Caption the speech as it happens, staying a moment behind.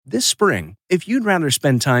This spring, if you'd rather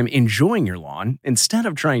spend time enjoying your lawn instead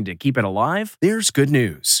of trying to keep it alive, there's good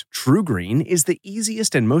news. TruGreen is the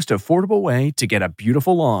easiest and most affordable way to get a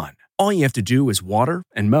beautiful lawn. All you have to do is water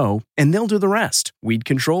and mow, and they'll do the rest. Weed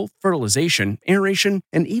control, fertilization, aeration,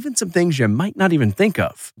 and even some things you might not even think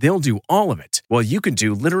of. They'll do all of it, while you can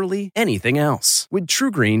do literally anything else. With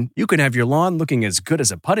TruGreen, you can have your lawn looking as good as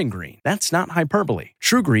a putting green. That's not hyperbole.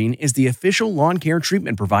 TruGreen is the official lawn care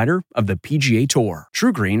treatment provider of the PGA Tour.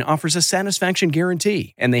 TruGreen offers a satisfaction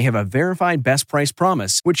guarantee, and they have a verified best price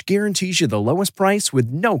promise, which guarantees you the lowest price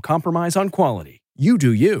with no compromise on quality. You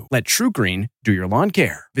do you. Let TruGreen do your lawn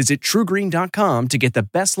care. Visit TruGreen.com to get the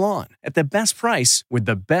best lawn at the best price with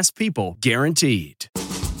the best people guaranteed.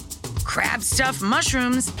 Crab stuffed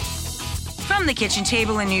mushrooms. From the kitchen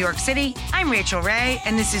table in New York City, I'm Rachel Ray,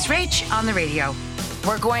 and this is Rach on the radio.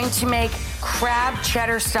 We're going to make crab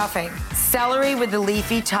cheddar stuffing. Celery with the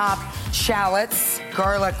leafy top, shallots,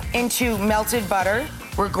 garlic into melted butter.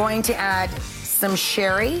 We're going to add some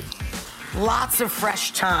sherry, lots of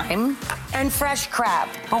fresh thyme, and fresh crab.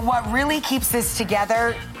 But what really keeps this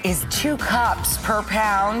together is 2 cups per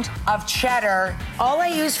pound of cheddar. All I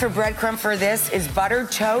use for breadcrumb for this is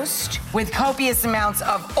buttered toast with copious amounts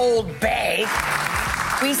of Old Bay.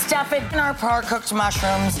 We stuff it in our par-cooked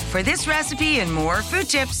mushrooms. For this recipe and more food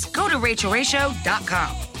tips, go to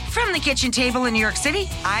RachelRayShow.com. From the kitchen table in New York City,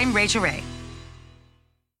 I'm Rachel Ray.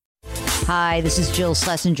 Hi, this is Jill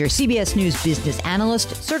Schlesinger, CBS News business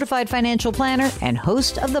analyst, certified financial planner, and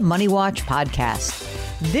host of the Money Watch podcast.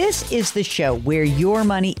 This is the show where your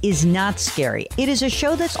money is not scary. It is a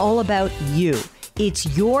show that's all about you.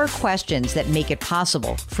 It's your questions that make it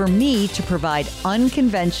possible for me to provide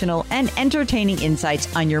unconventional and entertaining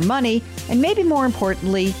insights on your money, and maybe more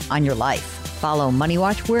importantly, on your life. Follow Money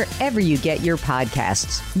Watch wherever you get your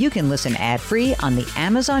podcasts. You can listen ad-free on the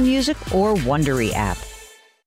Amazon Music or Wondery app.